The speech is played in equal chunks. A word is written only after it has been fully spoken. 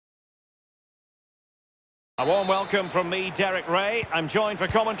A warm welcome from me, Derek Ray. I'm joined for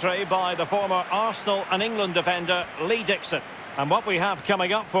commentary by the former Arsenal and England defender, Lee Dixon. And what we have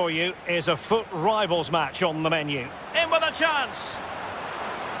coming up for you is a foot rivals match on the menu. In with a chance.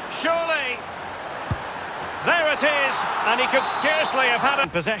 Surely. There it is. And he could scarcely have had it in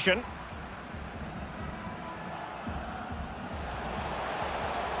possession.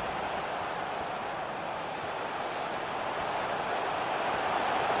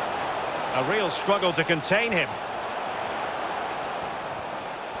 A real struggle to contain him.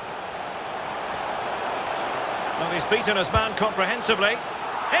 Well, he's beaten his man comprehensively.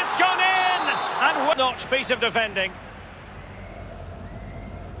 It's gone in! And one-notch piece of defending.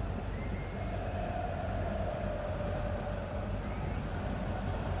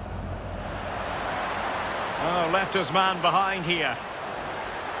 Oh, left his man behind here.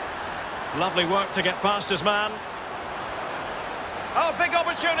 Lovely work to get past his man. Oh, big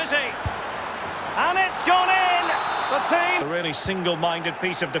opportunity. And it's gone in! The team... A really single-minded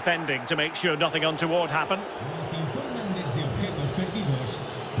piece of defending to make sure nothing untoward happened. Nos informan desde objetos perdidos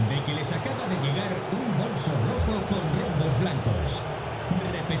de que les acaba de llegar un bolso rojo con rombos blancos.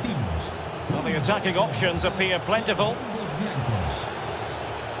 Repetimos. Well, the attacking options appear plentiful. Rombos blancos.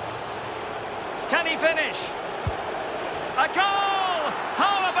 Can he finish? A goal!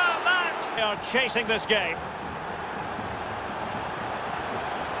 How about that? They are chasing this game.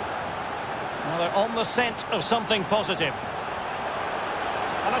 Well, they're on the scent of something positive.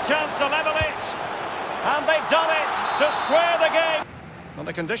 And a chance to level it. And they've done it to square the game. Well,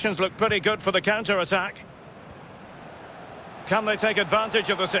 the conditions look pretty good for the counter-attack. Can they take advantage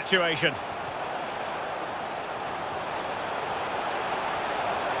of the situation?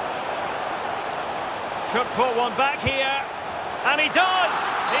 Could pull one back here. And he does!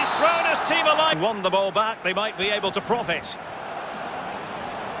 He's thrown his team alive. Won the ball back, they might be able to profit.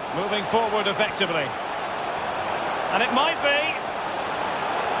 Moving forward effectively. And it might be.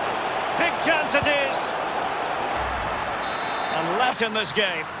 Big chance it is. And left in this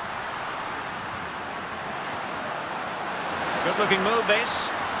game. Good looking move this.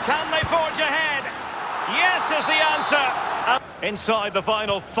 Can they forge ahead? Yes is the answer. Inside the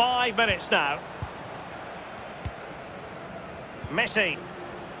final 5 minutes now. Messi.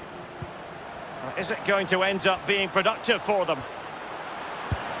 Is it going to end up being productive for them?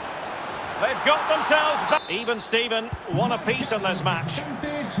 They've got themselves back. Even Steven, one apiece in this match.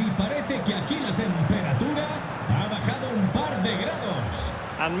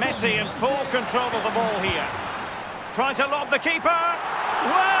 And Messi in full control of the ball here. Trying to lob the keeper.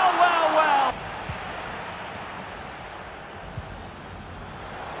 Well, well, well.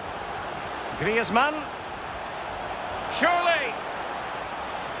 Griezmann. Surely.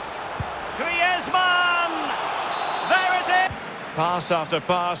 Griezmann. There it is. Pass after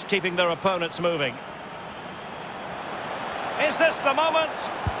pass, keeping their opponents moving. Is this the moment?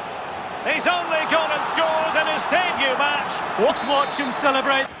 He's only gone and scored in his debut match. Let's watch him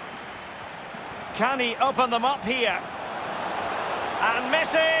celebrate. Can he open them up here? And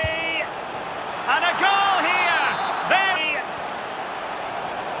Messi! And a goal here! There!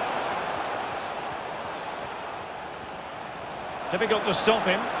 Difficult to stop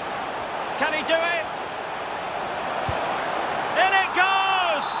him. Can he do it? In it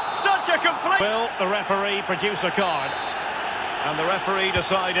goes! Such a complete... Will the referee produce a card? And the referee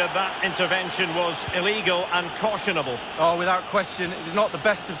decided that intervention was illegal and cautionable. Oh, without question, it was not the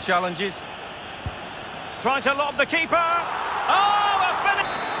best of challenges. Trying to lob the keeper. Oh, a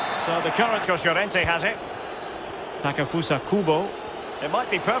finish! So the current Llorente has it. Takefusa Kubo. It might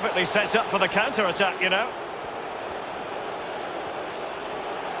be perfectly set up for the counter-attack, you know.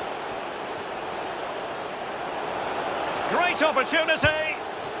 Great opportunity.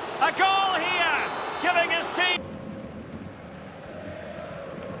 A goal here, giving his team.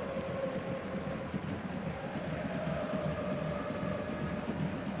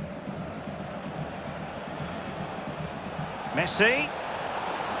 Messi.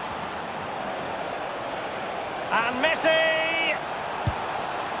 And Messi!